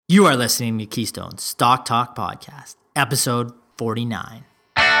You are listening to Keystone's Stock Talk Podcast, episode 49.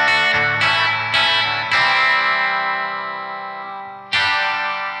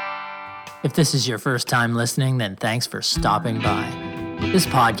 If this is your first time listening, then thanks for stopping by. This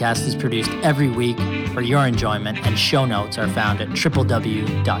podcast is produced every week for your enjoyment, and show notes are found at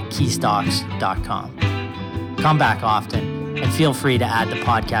www.keystocks.com. Come back often, and feel free to add the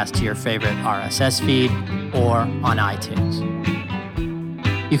podcast to your favorite RSS feed or on iTunes.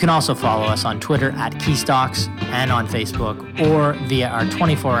 You can also follow us on Twitter at Keystocks and on Facebook or via our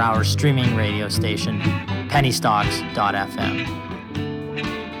 24-hour streaming radio station, pennystocks.fm.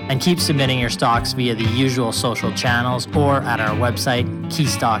 And keep submitting your stocks via the usual social channels or at our website,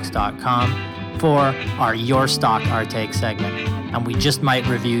 keystocks.com, for our Your Stock Our Take segment. And we just might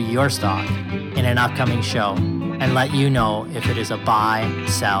review your stock in an upcoming show and let you know if it is a buy,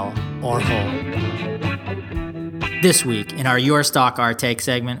 sell, or hold. This week, in our Your Stock Our Take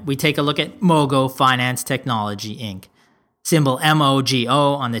segment, we take a look at Mogo Finance Technology, Inc., symbol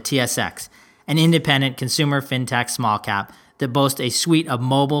MOGO on the TSX, an independent consumer fintech small cap that boasts a suite of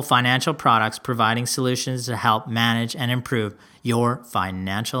mobile financial products providing solutions to help manage and improve your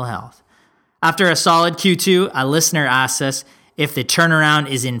financial health. After a solid Q2, a listener asks us if the turnaround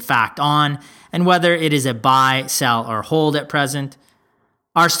is in fact on and whether it is a buy, sell, or hold at present.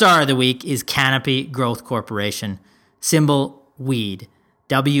 Our star of the week is Canopy Growth Corporation, symbol WEED,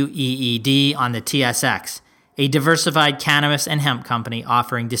 WEED on the TSX, a diversified cannabis and hemp company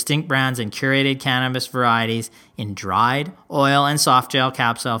offering distinct brands and curated cannabis varieties in dried, oil, and soft gel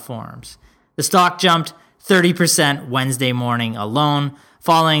capsule forms. The stock jumped 30% Wednesday morning alone,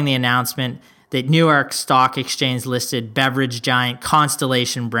 following the announcement that New York Stock Exchange listed beverage giant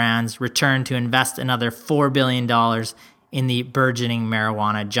Constellation Brands returned to invest another $4 billion in the burgeoning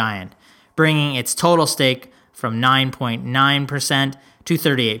marijuana giant, bringing its total stake from 9.9% to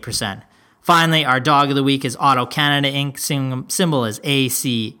 38%. Finally, our dog of the week is AutoCanada Inc., symbol is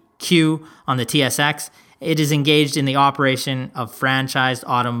ACQ on the TSX. It is engaged in the operation of franchised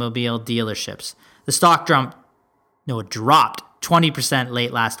automobile dealerships. The stock dropped 20%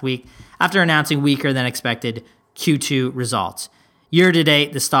 late last week after announcing weaker than expected Q2 results. Year to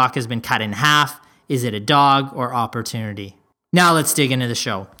date, the stock has been cut in half. Is it a dog or opportunity? Now let's dig into the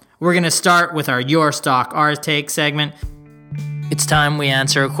show. We're going to start with our Your Stock Our Take segment. It's time we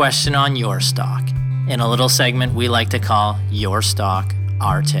answer a question on your stock in a little segment we like to call Your Stock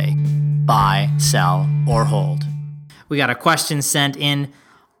Our Take. Buy, sell, or hold. We got a question sent in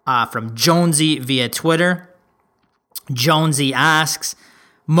from Jonesy via Twitter. Jonesy asks,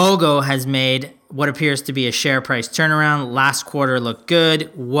 Mogo has made what appears to be a share price turnaround. Last quarter looked good.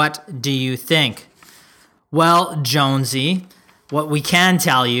 What do you think? Well, Jonesy, what we can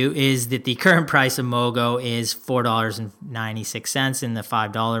tell you is that the current price of Mogo is $4.96 in the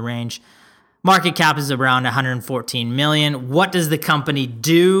 $5 range. Market cap is around $114 million. What does the company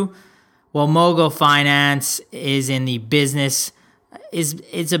do? Well, Mogo Finance is in the business,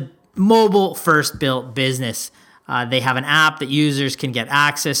 it's a mobile first built business. They have an app that users can get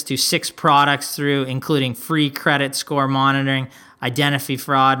access to 6 products through, including free credit score monitoring, identity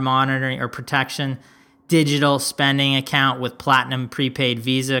fraud monitoring or protection, digital spending account with platinum prepaid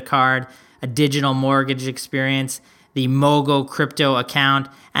Visa card, a digital mortgage experience, the Mogo crypto account,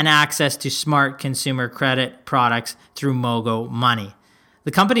 and access to smart consumer credit products through Mogo Money.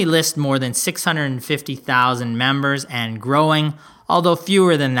 The company lists more than 650,000 members and growing, although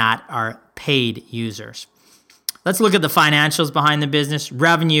fewer than that are paid users. Let's look at the financials behind the business.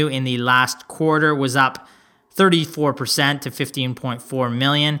 Revenue in the last quarter was up 34% to $15.4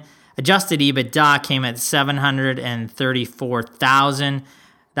 million. Adjusted EBITDA came at $734,000.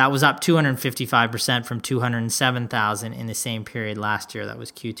 That was up 255% from $207,000 in the same period last year. That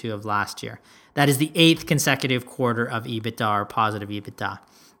was Q2 of last year. That is the 8th consecutive quarter of EBITDA or positive EBITDA.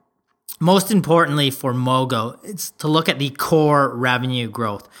 Most importantly for Mogo, it's to look at the core revenue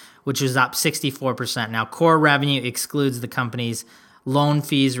growth, which was up 64%. Now, core revenue excludes the company's loan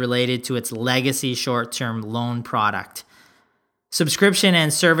fees related to its legacy short-term loan product. Subscription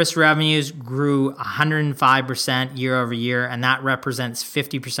and service revenues grew 105% year over year, and that represents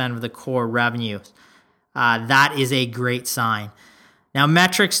 50% of the core revenues. That is a great sign. Now,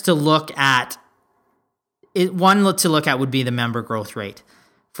 metrics to look at, one to look at would be the member growth rate.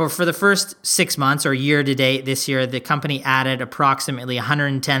 For the first 6 months or year to date this year, the company added approximately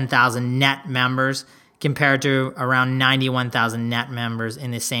 110,000 net members compared to around 91,000 net members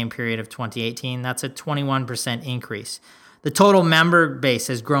in the same period of 2018. That's a 21% increase. The total member base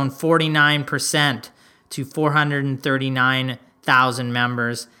has grown 49% to 439,000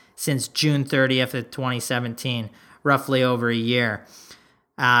 members since June 30th of 2017, roughly over a year.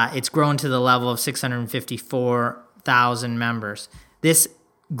 It's grown to the level of 654,000 members. This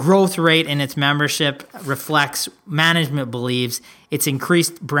growth rate in its membership reflects, management believes, its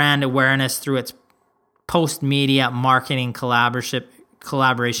increased brand awareness through its post-media marketing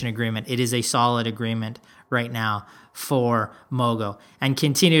collaboration agreement. It is a solid agreement right now for Mogo, and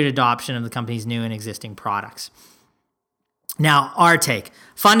continued adoption of the company's new and existing products. Now, our take.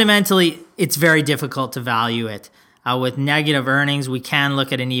 Fundamentally, it's very difficult to value it. With negative earnings, we can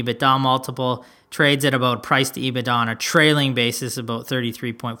look at an EBITDA multiple. Trades at about price to EBITDA on a trailing basis, about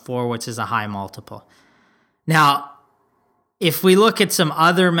 33.4, which is a high multiple. Now, if we look at some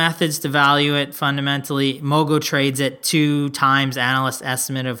other methods to value it, fundamentally, Mogo trades at 2 times analyst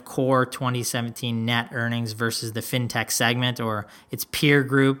estimate of core 2017 net earnings versus the fintech segment or its peer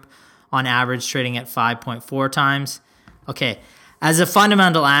group, on average trading at 5.4 times. Okay, as a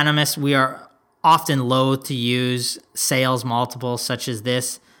fundamental analyst, we are often loath to use sales multiples such as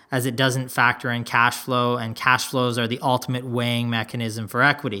this, as it doesn't factor in cash flow, and cash flows are the ultimate weighing mechanism for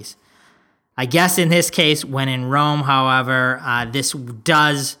equities. I guess in this case, when in Rome, however, this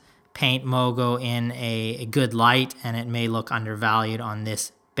does paint Mogo in a good light, and it may look undervalued on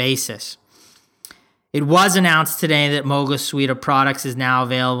this basis. It was announced today that Mogo's suite of products is now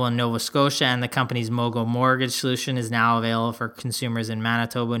available in Nova Scotia, and the company's Mogo Mortgage solution is now available for consumers in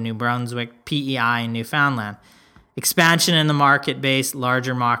Manitoba, New Brunswick, PEI, and Newfoundland. Expansion in the market base,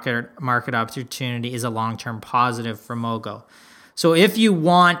 larger market opportunity is a long-term positive for Mogo. So if you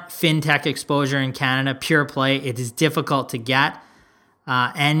want fintech exposure in Canada, pure play, it is difficult to get,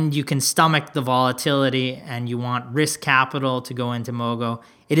 and you can stomach the volatility, and you want risk capital to go into Mogo.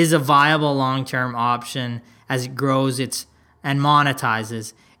 It is a viable long-term option as it grows and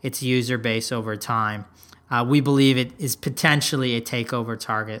monetizes its user base over time. We believe it is potentially a takeover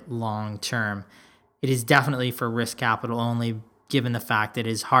target long-term. It is definitely for risk capital only, given the fact that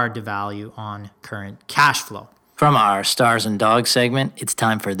it is hard to value on current cash flow. From our Stars and Dogs segment, it's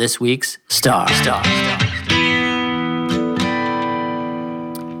time for this week's Star.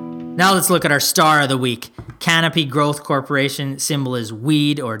 Now let's look at our Star of the Week. Canopy Growth Corporation, symbol is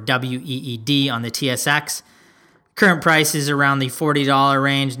WEED or WEED on the TSX. Current price is around the $40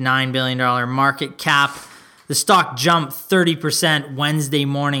 range, $9 billion market cap. The stock jumped 30% Wednesday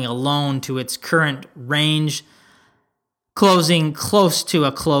morning alone to its current range, closing close to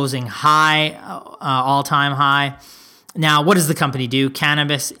a closing high, all-time high. Now, what does the company do?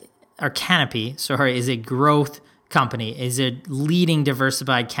 Canopy is a growth company, is a leading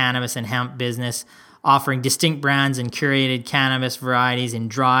diversified cannabis and hemp business, offering distinct brands and curated cannabis varieties in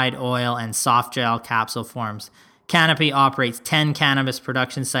dried, oil, and soft gel capsule forms. Canopy operates 10 cannabis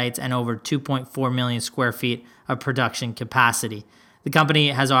production sites and over 2.4 million square feet of production capacity. The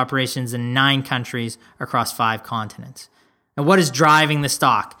company has operations in 9 countries across 5 continents. Now, what is driving the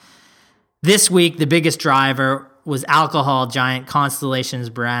stock? This week, the biggest driver was alcohol giant Constellation's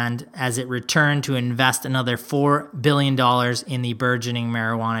brand, as it returned to invest another $4 billion in the burgeoning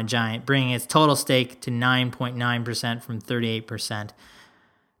marijuana giant, bringing its total stake to 9.9% from 38%.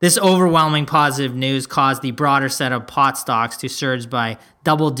 This overwhelming positive news caused the broader set of pot stocks to surge by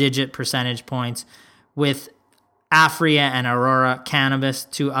double-digit percentage points, with Aphria and Aurora Cannabis,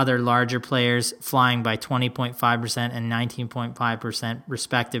 2 other larger players, flying by 20.5% and 19.5%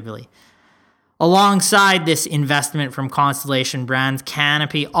 respectively. Alongside this investment from Constellation Brands,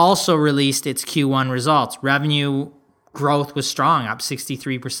 Canopy also released its Q1 results. Revenue growth was strong, up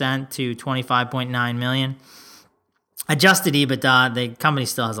 63% to $25.9 million. Adjusted EBITDA, the company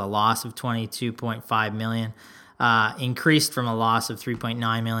still has a loss of $22.5 million, increased from a loss of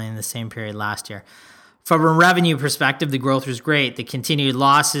 $3.9 million in the same period last year. From a revenue perspective, the growth was great. The continued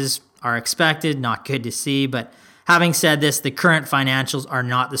losses are expected, not good to see, but having said this, the current financials are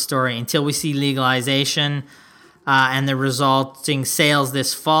not the story. Until we see legalization and the resulting sales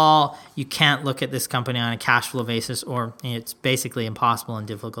this fall, you can't look at this company on a cash flow basis, or it's basically impossible and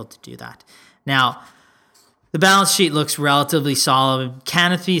difficult to do that. Now, the balance sheet looks relatively solid.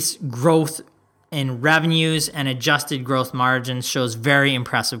 Canopy's growth in revenues and adjusted growth margins shows very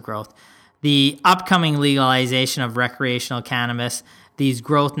impressive growth. The upcoming legalization of recreational cannabis, these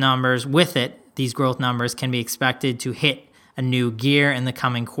growth numbers can be expected to hit a new gear in the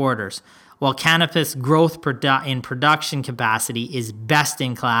coming quarters. While cannabis growth in production capacity is best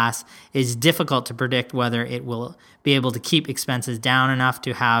in class, it is difficult to predict whether it will be able to keep expenses down enough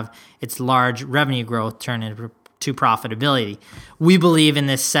to have its large revenue growth turn into profitability. We believe in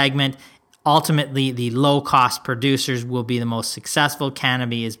this segment, ultimately the low-cost producers will be the most successful.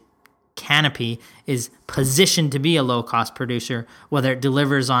 Canopy is positioned to be a low-cost producer. Whether it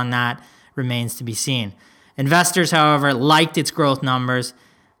delivers on that remains to be seen. Investors, however, liked its growth numbers,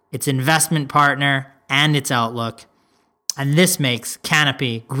 its investment partner, and its outlook. And this makes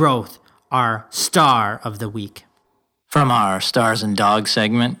Canopy Growth our star of the week. From our Stars and Dogs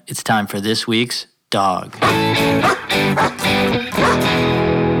segment, it's time for this week's Dog.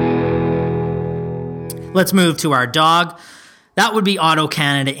 Let's move to our dog. That would be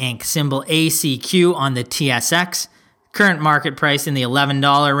AutoCanada Inc., symbol ACQ on the TSX. Current market price in the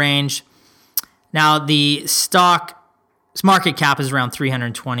 $11 range. Now, the stock's market cap is around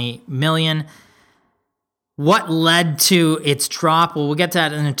 $320 million. What led to its drop? Well, we'll get to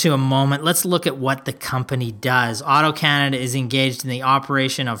that into a moment. Let's look at what the company does. AutoCanada is engaged in the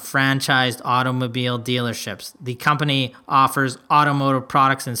operation of franchised automobile dealerships. The company offers automotive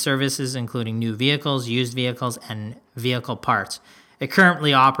products and services, including new vehicles, used vehicles, and vehicle parts. It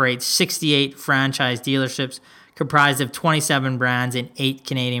currently operates 68 franchise dealerships comprised of 27 brands in 8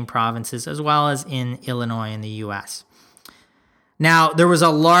 Canadian provinces, as well as in Illinois in the U.S. Now, there was a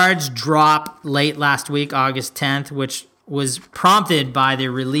large drop late last week, August 10th, which was prompted by the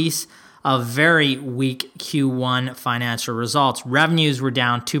release of very weak Q1 financial results. Revenues were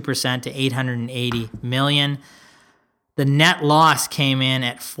down 2% to $880 million. The net loss came in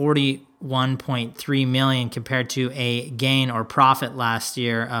at $41.3 million compared to a gain or profit last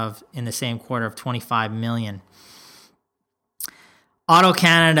year in the same quarter of $25 million.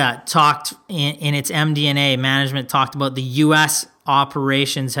 AutoCanada talked in its MD&A, management talked about the U.S.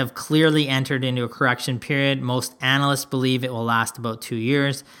 operations have clearly entered into a correction period. Most analysts believe it will last about 2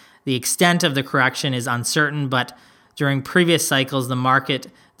 years. The extent of the correction is uncertain, but during previous cycles, the market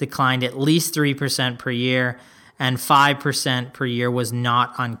declined at least 3% per year, and 5% per year was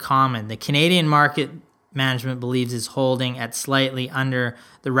not uncommon. The Canadian market, management believes, is holding at slightly under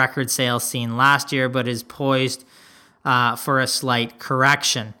the record sales seen last year, but is poised for a slight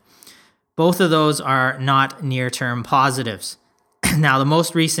correction. Both of those are not near-term positives. Now, the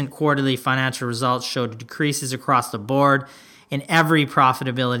most recent quarterly financial results showed decreases across the board in every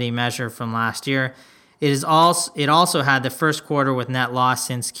profitability measure from last year. It also had the first quarter with net loss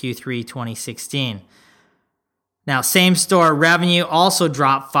since Q3 2016. Now, same-store revenue also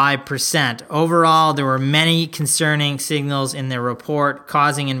dropped 5%. Overall, there were many concerning signals in their report,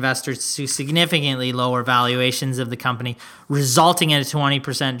 causing investors to significantly lower valuations of the company, resulting in a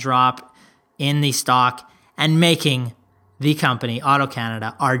 20% drop in the stock and making the company,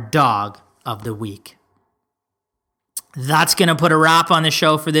 AutoCanada, our dog of the week. That's going to put a wrap on the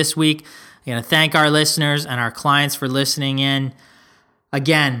show for this week. I'm going to thank our listeners and our clients for listening in.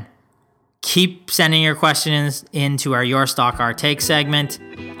 Again, keep sending your questions into our Your Stock, Our Take segment.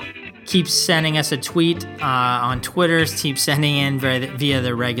 Keep sending us a tweet on Twitter. Keep sending in via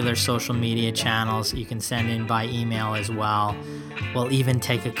the regular social media channels. You can send in by email as well. We'll even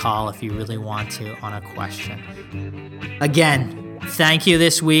take a call if you really want to on a question. Again, thank you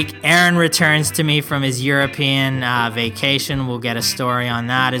this week. Aaron returns to me from his European vacation. We'll get a story on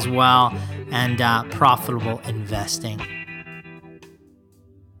that as well. And profitable investing.